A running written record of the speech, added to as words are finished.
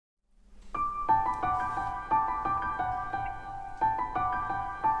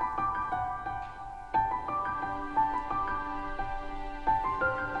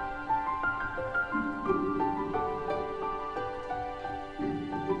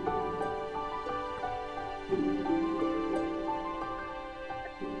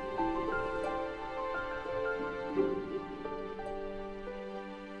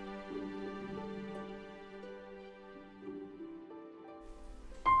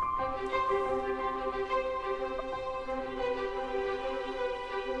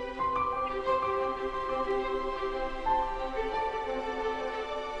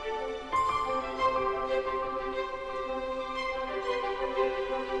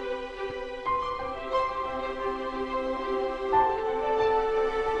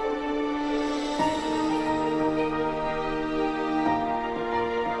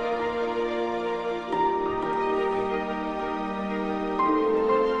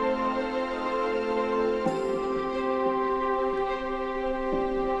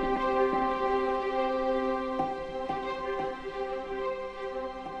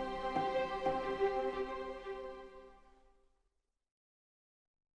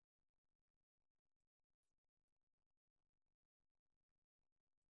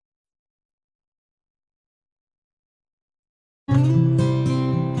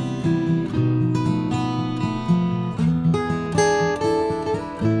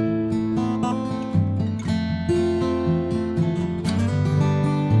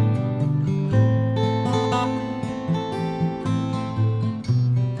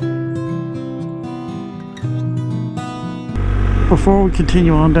Before we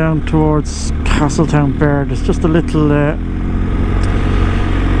continue on down towards Castletownbere, there's just a little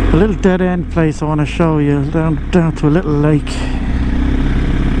dead end place I want to show you down to a little lake.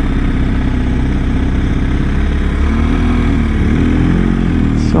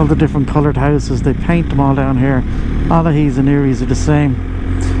 So all the different coloured houses, they paint them all down here. Allihies and Eyeries are the same.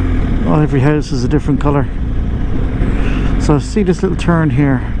 Every house is a different colour. So see this little turn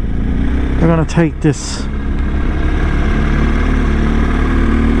here. We're going to take this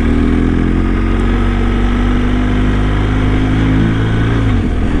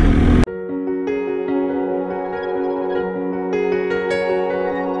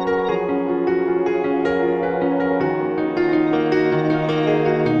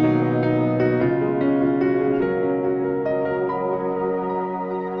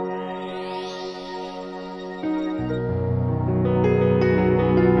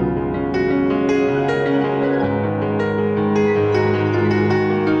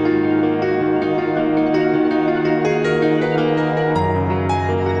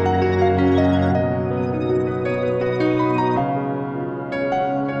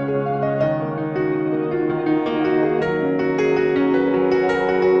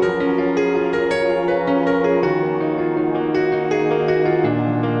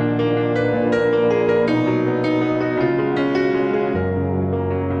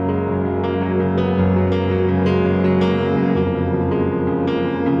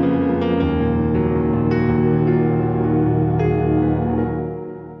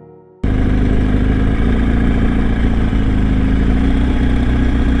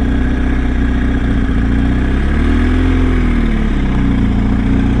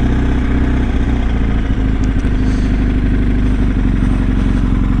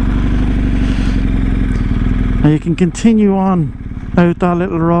you can continue on out that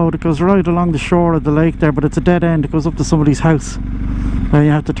little road. It goes right along the shore of the lake there, but it's a dead end. It goes up to somebody's house and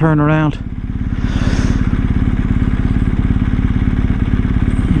you have to turn around.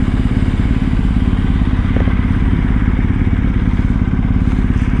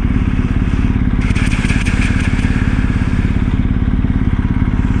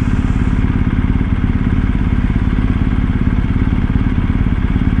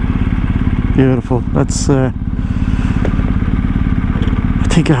 Beautiful. That's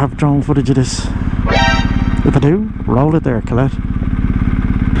I think I have drone footage of this. If I do, roll it there, Colette.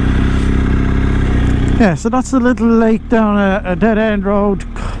 Yeah, so that's the little lake down a dead end road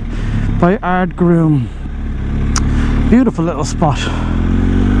by Ardgroom. Beautiful little spot.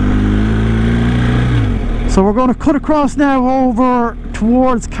 So we're going to cut across now over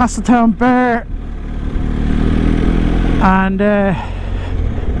towards Castletownbere, and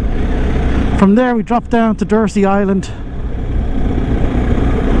from there we drop down to Dursey Island,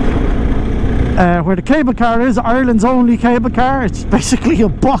 where the cable car is, Ireland's only cable car. It's basically a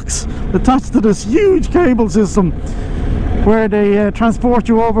box attached to this huge cable system where they transport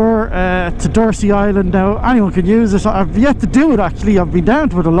you over to Dursey Island. Now anyone can use it. I've yet to do it actually. I've been down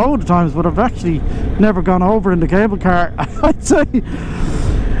to it a load of times, but I've actually never gone over in the cable car. I'd say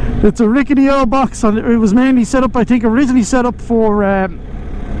it's a rickety old box, and it was mainly set up, I think originally set up for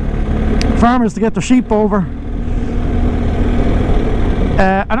farmers to get their sheep over.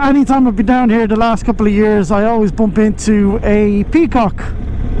 And any time I've been down here the last couple of years, I always bump into a peacock.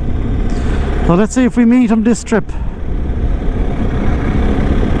 So let's see if we meet him this trip.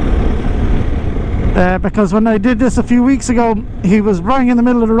 Because when I did this a few weeks ago, he was right in the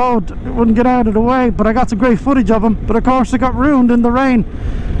middle of the road. It wouldn't get out of the way, but I got some great footage of him. But of course it got ruined in the rain.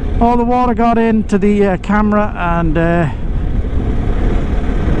 All the water got into the camera, and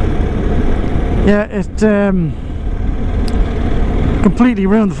yeah, it completely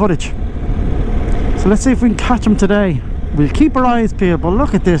ruined the footage. So let's see if we can catch him today. We'll keep our eyes peeled, but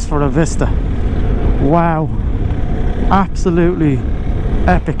look at this for a vista. Wow, absolutely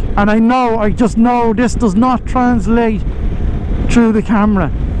epic. And I just know this does not translate through the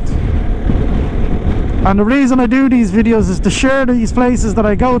camera, and the reason I do these videos is to share these places that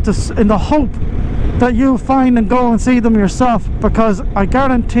I go to in the hope that you'll find and go and see them yourself, because I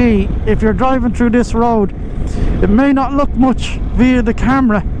guarantee if you're driving through this road, it may not look much via the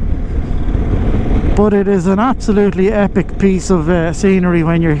camera, but it is an absolutely epic piece of scenery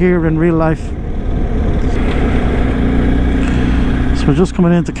when you're here in real life. So we're just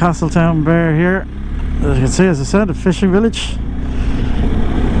coming into Castletownbere here. As you can see, as I said, a fishing village.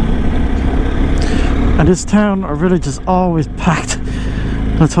 And this town or village is always packed.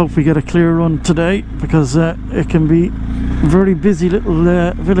 Let's hope we get a clear run today, because it can be a very busy little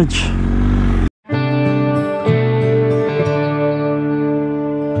village.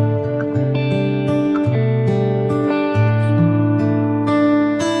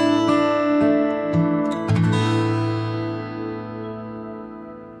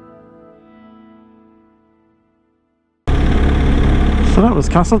 So that was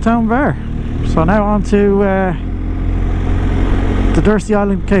Castletownbere. So now on to the Dursey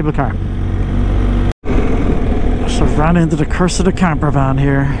Island Cable Car. So I've ran into the curse of the camper van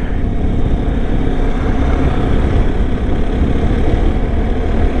here.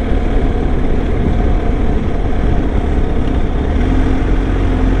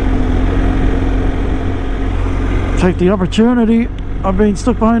 Take the opportunity of being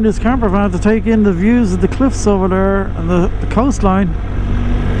stuck behind this camper van to take in the views of the cliffs over there and the coastline.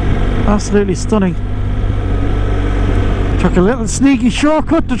 Absolutely stunning. Took a little sneaky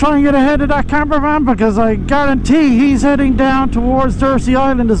shortcut to try and get ahead of that camper van, because I guarantee he's heading down towards Dursey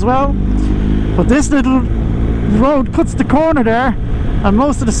Island as well. But this little road cuts the corner there, and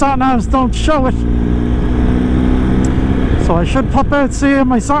most of the sat-navs don't show it. So I should pop out, see him.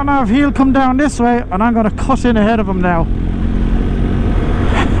 My sat-nav, he'll come down this way, and I'm going to cut in ahead of him now.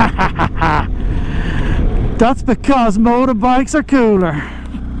 That's because motorbikes are cooler.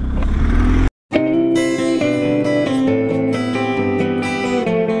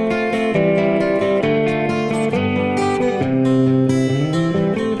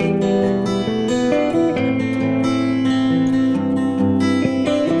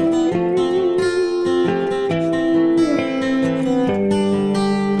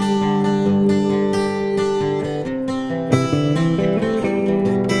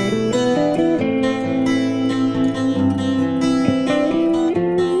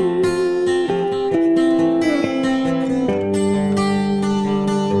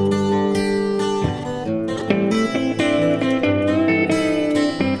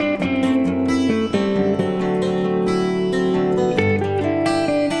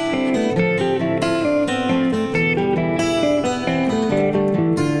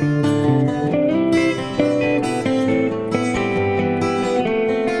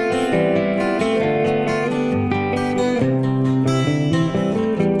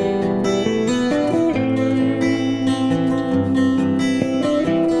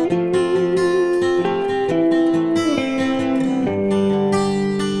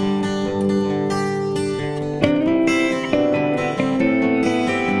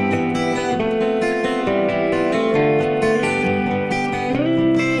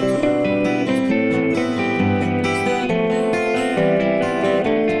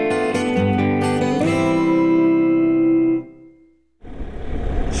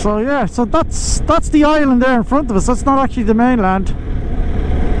 So yeah, so that's the island there in front of us. That's not actually the mainland.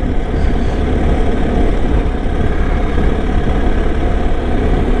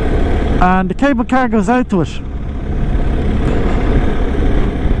 And the cable car goes out to it.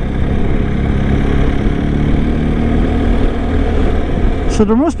 So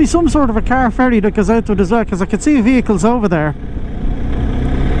there must be some sort of a car ferry that goes out to it as well, because I can see vehicles over there.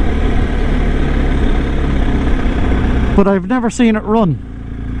 But I've never seen it run.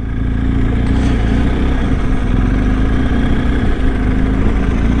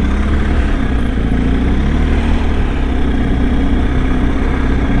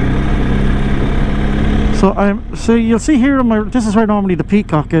 So you'll see here on my, this is where normally the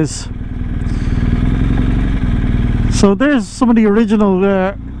peacock is. So there's some of the original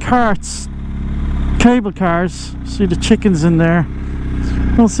carts, cable cars. See the chickens in there.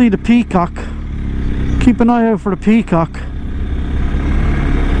 You'll see the peacock. Keep an eye out for the peacock.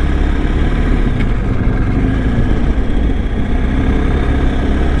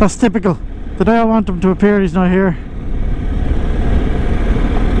 That's typical. The day I want him to appear, he's not here.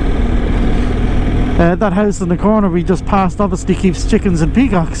 That house in the corner we just passed obviously keeps chickens and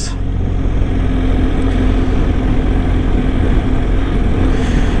peacocks.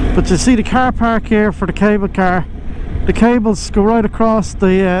 But you see the car park here for the cable car. The cables go right across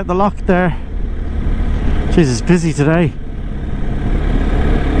the lock there. Jeez, it's busy today.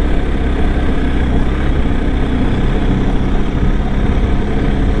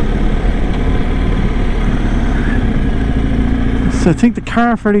 So I think the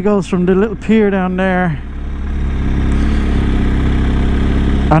car ferry goes from the little pier down there,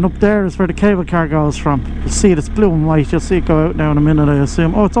 and up there is where the cable car goes from. You'll see it, it's blue and white. You'll see it go out now in a minute, I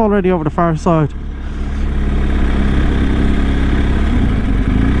assume. Oh, it's already over the far side.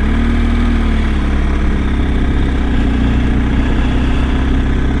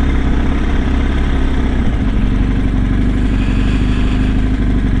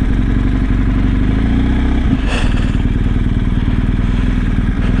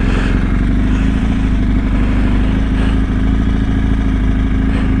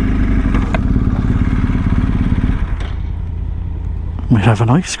 might have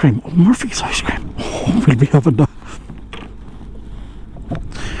an ice cream. Oh, Murphy's ice cream. Oh, we'll be having that.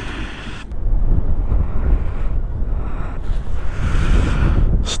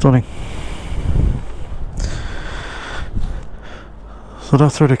 Stunning. So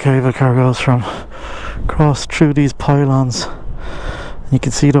that's where the cable car goes from. Across through these pylons. And you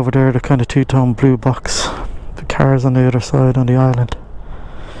can see it over there, the kind of two-tone blue box. The cars on the other side on the island.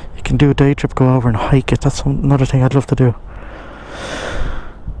 You can do a day trip, go over and hike it. That's another thing I'd love to do.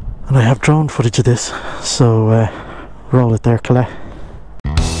 And I have drone footage of this, so roll it there, Colette.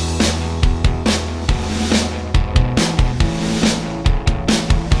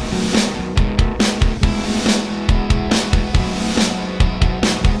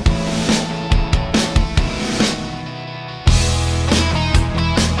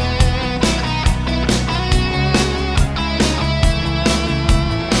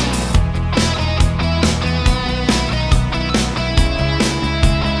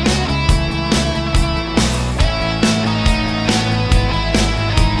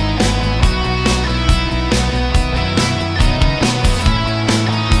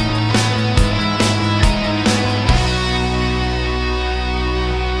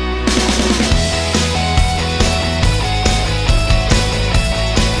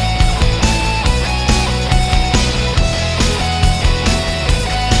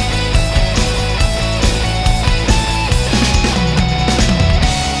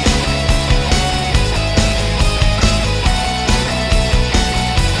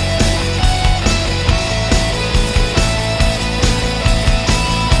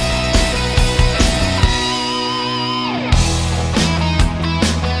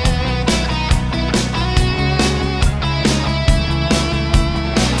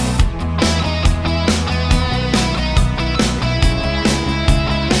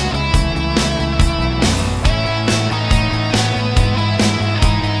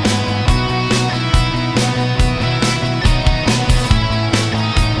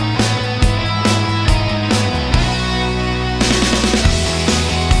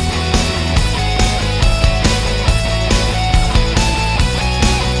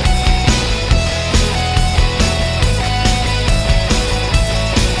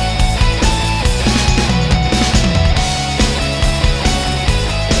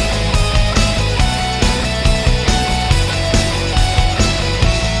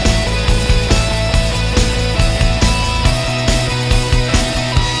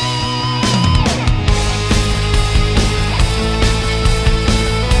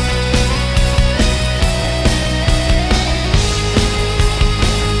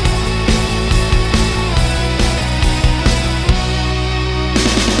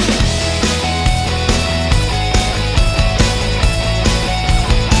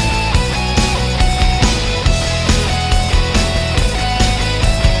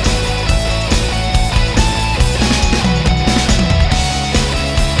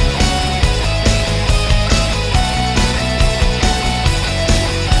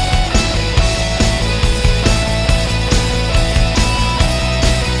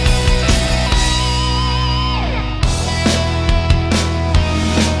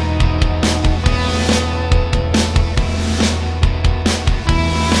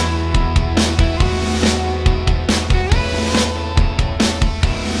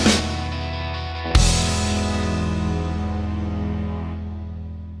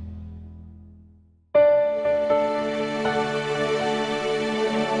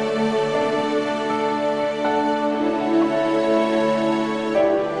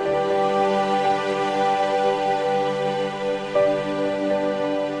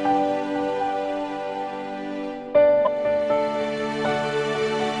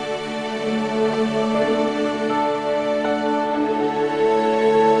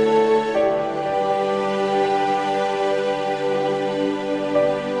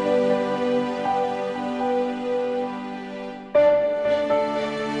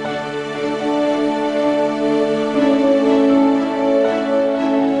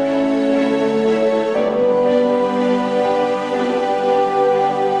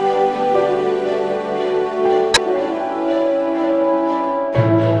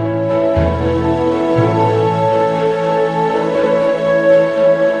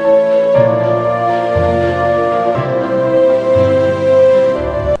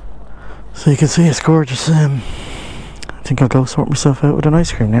 So you can see it's gorgeous. I think I'll go sort myself out with an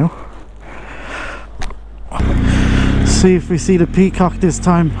ice cream now. See if we see the peacock this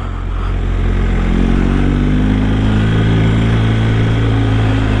time.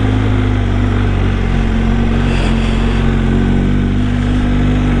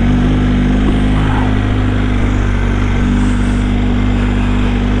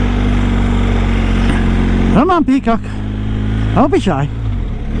 Come on, peacock. Don't be shy.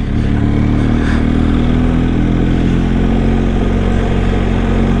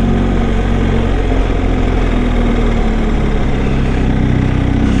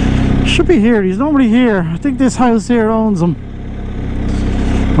 Should be here. He's normally here. I think this house here owns him.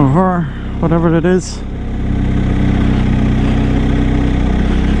 Or her. Whatever it is.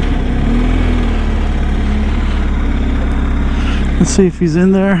 Let's see if he's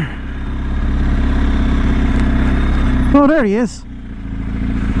in there. Oh, there he is.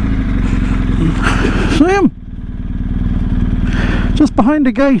 See him? Just behind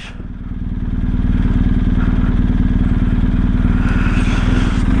the gate.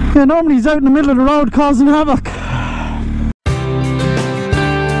 Yeah, normally he's out in the middle of the road causing havoc.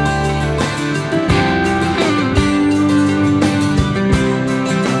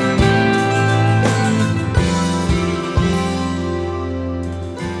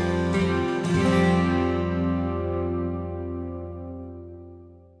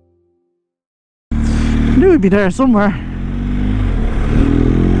 Knew he'd be there somewhere.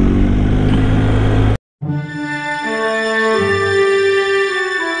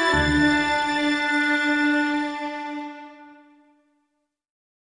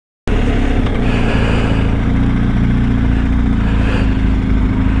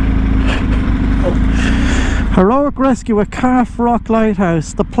 Heroic rescue at Calf Rock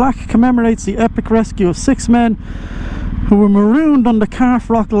Lighthouse. The plaque commemorates the epic rescue of 6 men who were marooned on the Calf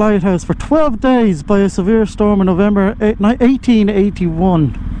Rock Lighthouse for 12 days by a severe storm in November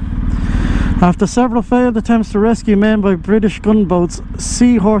 1881. After several failed attempts to rescue men by British gunboats,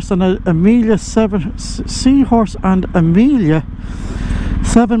 Seahorse and Amelia,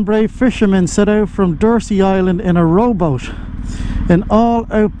 7 brave fishermen set out from Dursey Island in a rowboat, in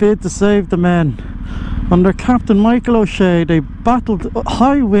all-out bid to save the men. Under Captain Michael O'Shea, they battled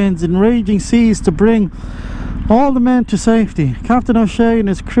high winds and raging seas to bring all the men to safety. Captain O'Shea and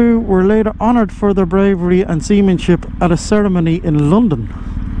his crew were later honoured for their bravery and seamanship at a ceremony in London.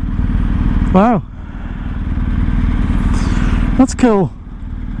 Wow. That's cool.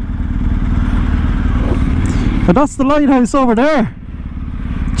 But that's the lighthouse over there.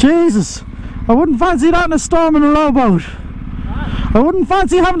 Jesus. I wouldn't fancy that in a storm in a rowboat. I wouldn't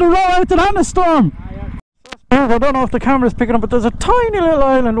fancy having to row out to that in a storm. I don't know if the camera's picking up, but there's a tiny little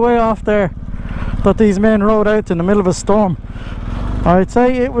island way off there that these men rowed out in the middle of a storm. I'd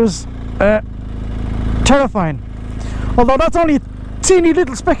say it was terrifying. Although that's only a teeny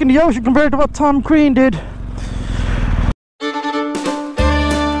little speck in the ocean compared to what Tom Crean did.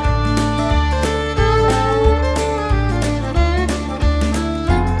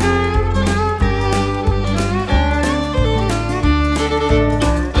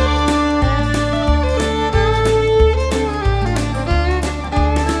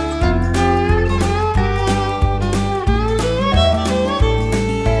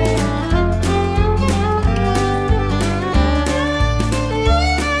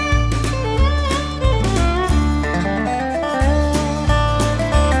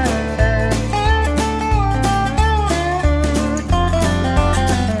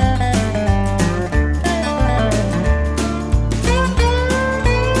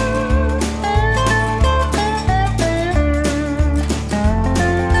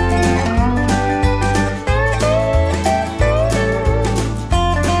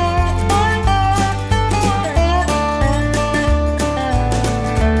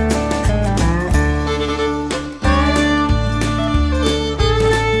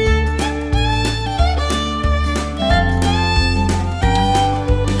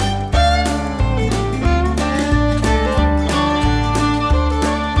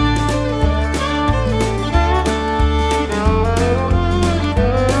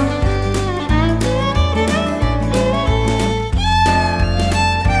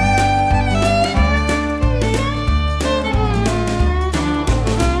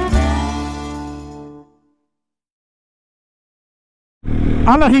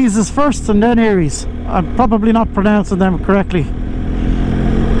 Allihies is first and then Eyeries. I'm probably not pronouncing them correctly,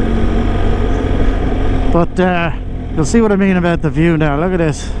 but you'll see what I mean about the view now. Look at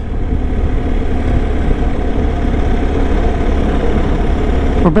this.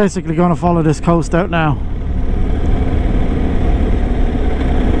 We're basically going to follow this coast out now.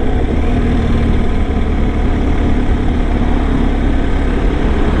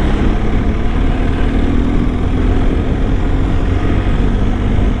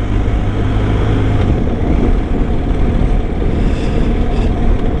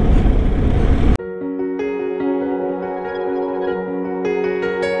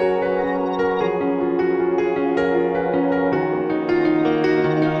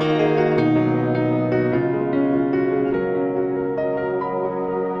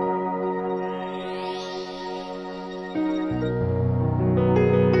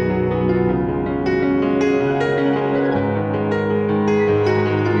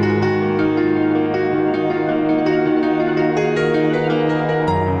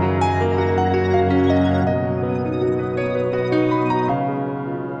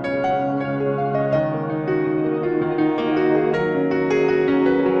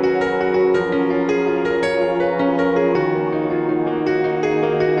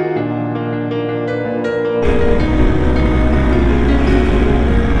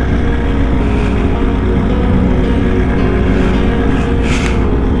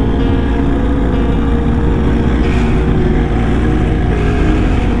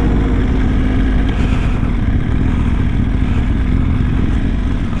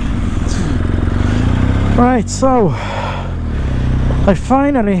 Right, so I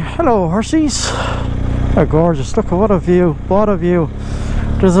finally, hello horsies, they're gorgeous, look at what a view, what a view.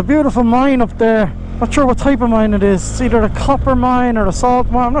 There's a beautiful mine up there, not sure what type of mine it is, it's either a copper mine or a salt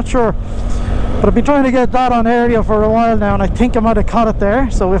mine, I'm not sure, but I've been trying to get that on area for a while now, and I think I might have caught it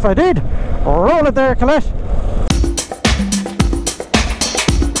there, so if I did, roll it there, Colette.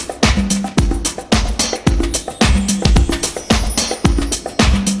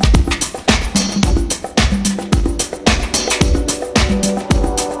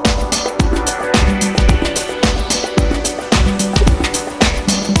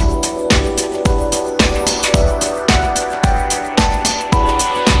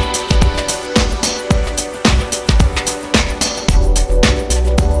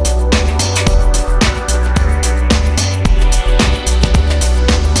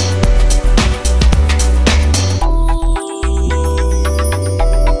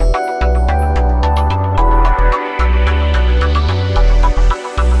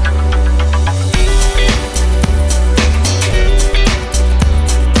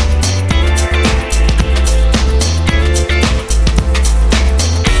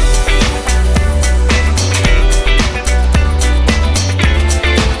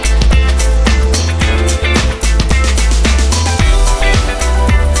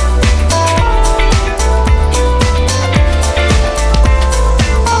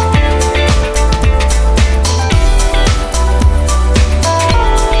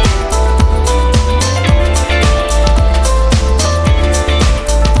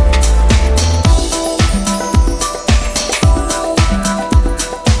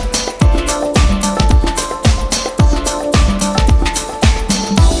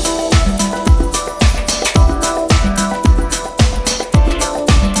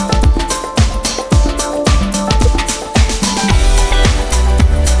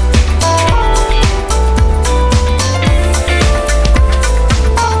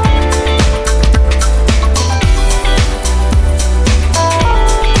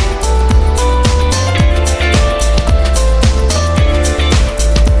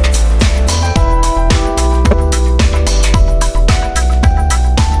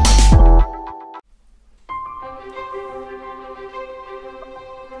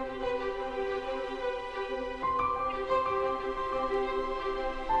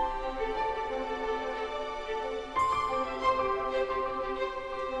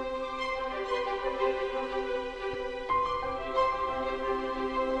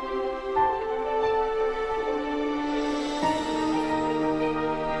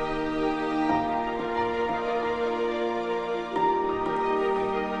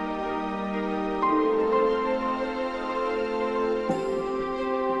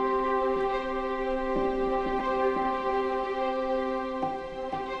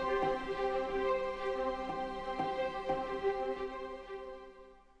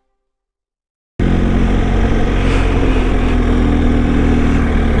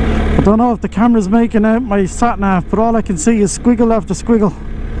 I don't know if the camera's making out my sat nav, but all I can see is squiggle after squiggle.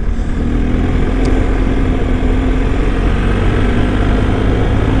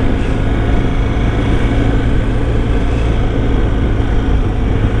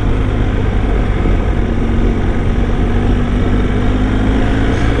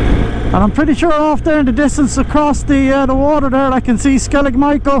 And I'm pretty sure off there in the distance across the water there I can see Skellig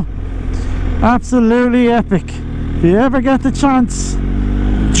Michael. Absolutely epic. If you ever get the chance,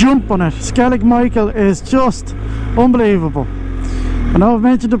 jump on it. Skellig Michael is just unbelievable. I know I've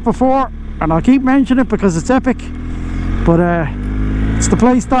mentioned it before and I'll keep mentioning it because it's epic, but it's the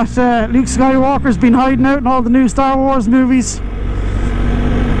place that Luke Skywalker's been hiding out in all the new Star Wars movies.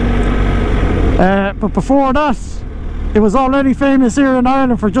 But before that, it was already famous here in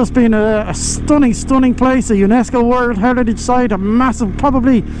Ireland for just being a stunning place, a UNESCO World Heritage Site, a massive,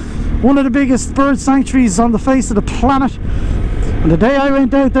 probably one of the biggest bird sanctuaries on the face of the planet. And the day I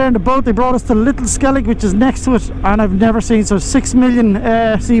went out there in the boat, they brought us to Little Skellig, which is next to it, and I've never seen so 6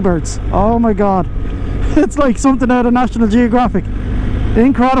 million seabirds. Oh my god, it's like something out of National Geographic.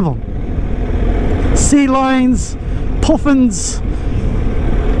 Incredible. Sea lions, puffins,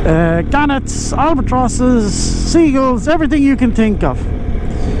 gannets, albatrosses, seagulls, everything you can think of.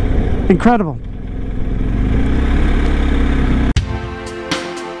 Incredible.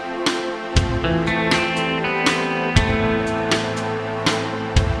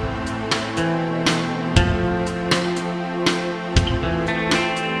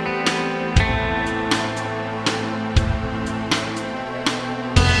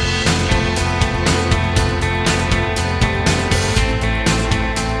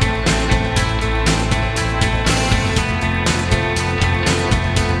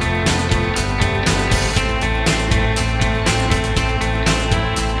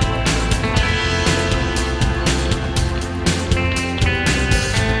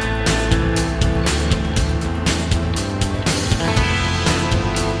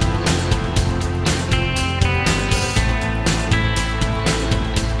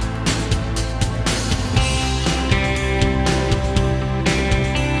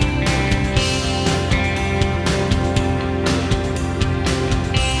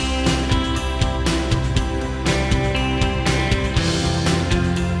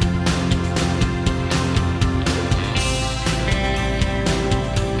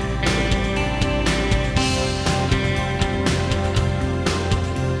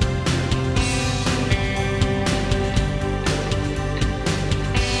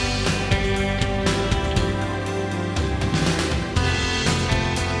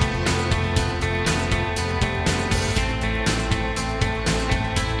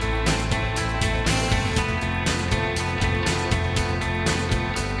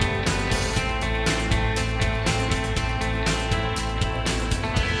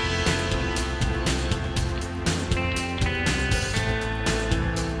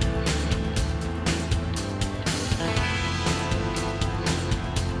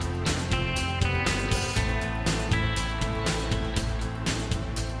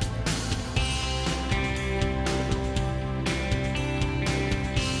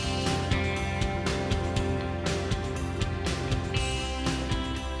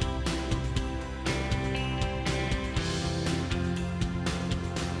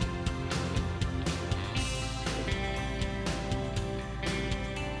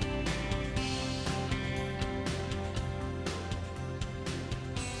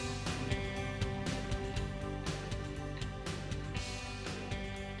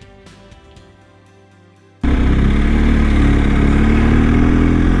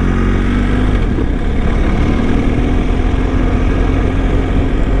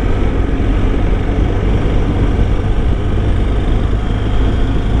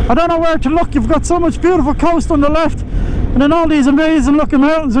 I don't know where to look. You've got so much beautiful coast on the left and then all these amazing looking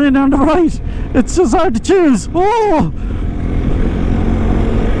mountains right on the right. It's just hard to choose. Oh!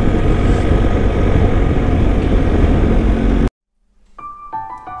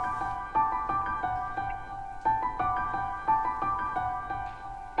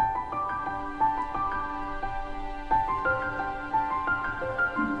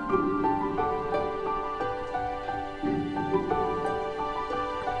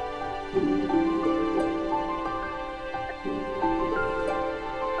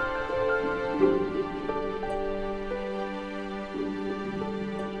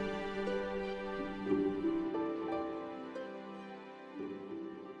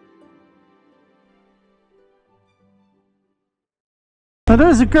 Now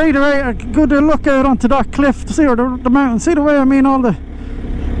there's a great good look out onto that cliff to see, or the mountain. See the way I mean, all the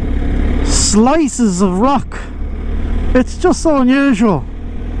slices of rock. It's just so unusual.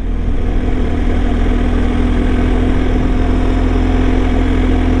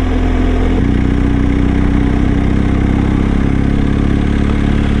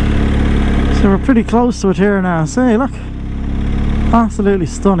 So we're pretty close to it here now. See, look, absolutely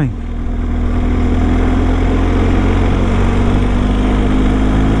stunning.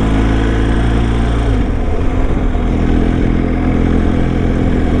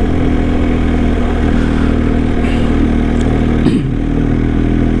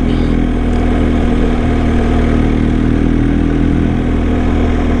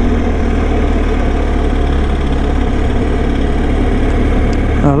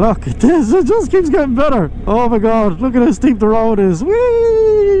 Look at this, it just keeps getting better. Oh my god, look at how steep the road is.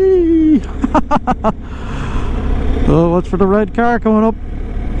 Whee! Oh, watch for the red car coming up.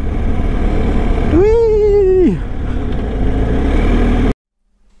 Whee!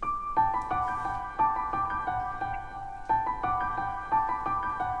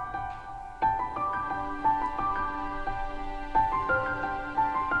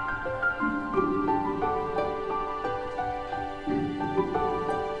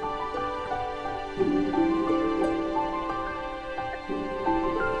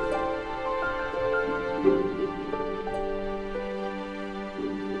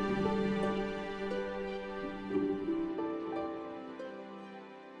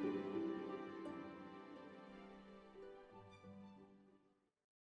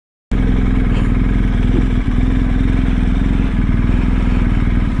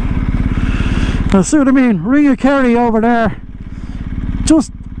 Now see what I mean, Ring of Kerry over there,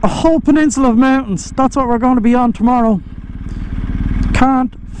 just a whole peninsula of mountains. That's what we're going to be on tomorrow.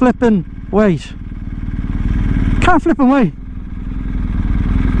 Can't flippin' wait. Can't flippin' wait.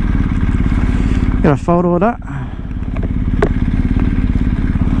 Get a photo of that.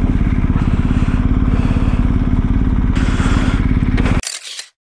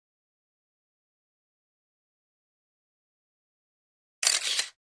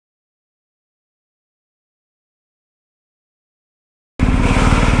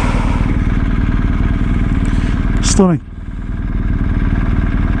 Stunning.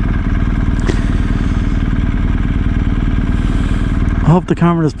 I hope the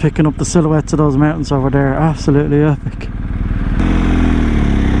camera is picking up the silhouettes of those mountains over there. Absolutely epic.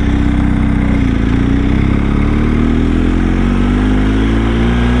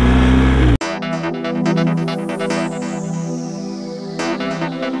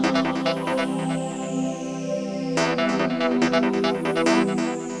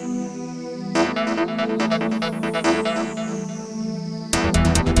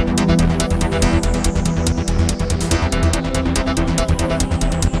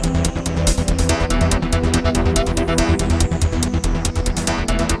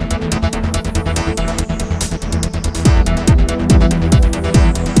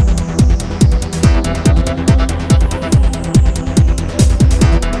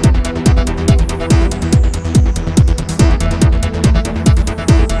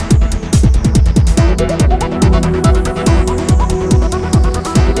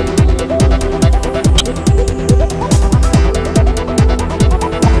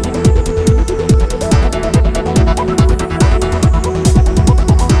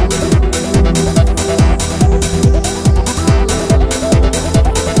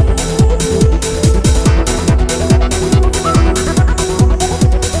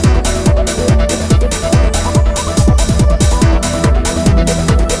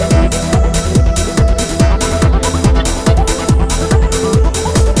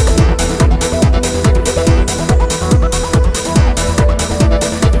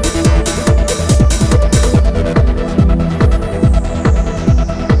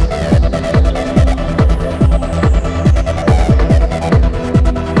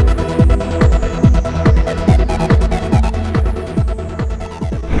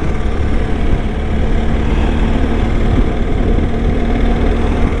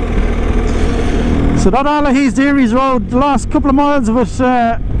 So that Allihies to Eyeries road, the last couple of miles of it,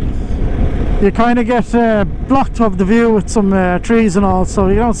 you kind of get blocked of the view with some trees and all, so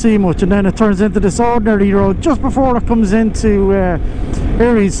you don't see much, and then it turns into this ordinary road just before it comes into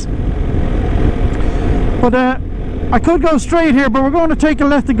Eyeries. But I could go straight here, but we're going to take a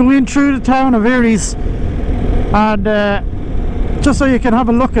left to go in through the town of Eyeries, and just so you can have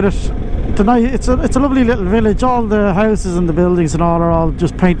a look at it tonight. It's a lovely little village. All the houses and the buildings and all are all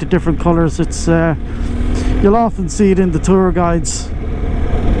just painted different colours. It's you'll often see it in the tour guides.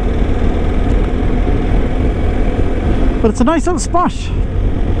 But it's a nice little spot.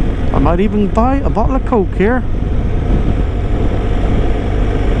 I might even buy a bottle of Coke here.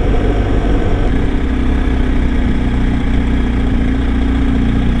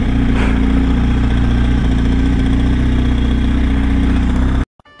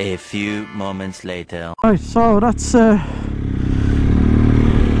 A few moments later. Right, so that's got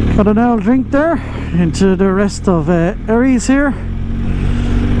an old drink there into the rest of Eyeries here.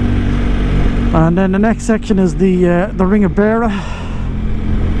 And then the next section is the ring of Beara,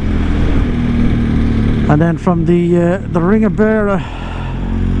 and then from the ring of Beara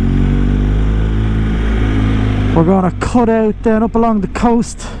we're going to cut out then up along the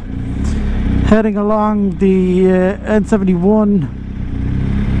coast, heading along the N71.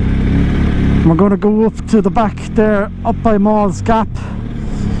 We're going to go up to the back there, up by Mall's Gap,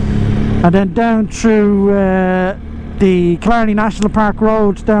 and then down through the Killarney National Park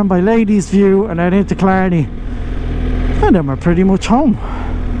Road, down by Ladies View, and then into Killarney, and then we're pretty much home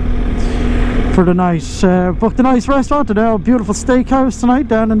for the night. Booked a nice restaurant and a beautiful steakhouse tonight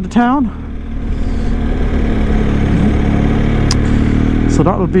down in the town, so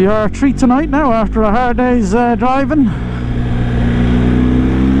that'll be our treat tonight now after a hard day's driving.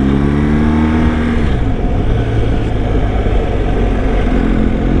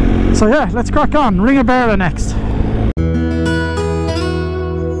 So yeah, let's crack on. Ring of Beara next.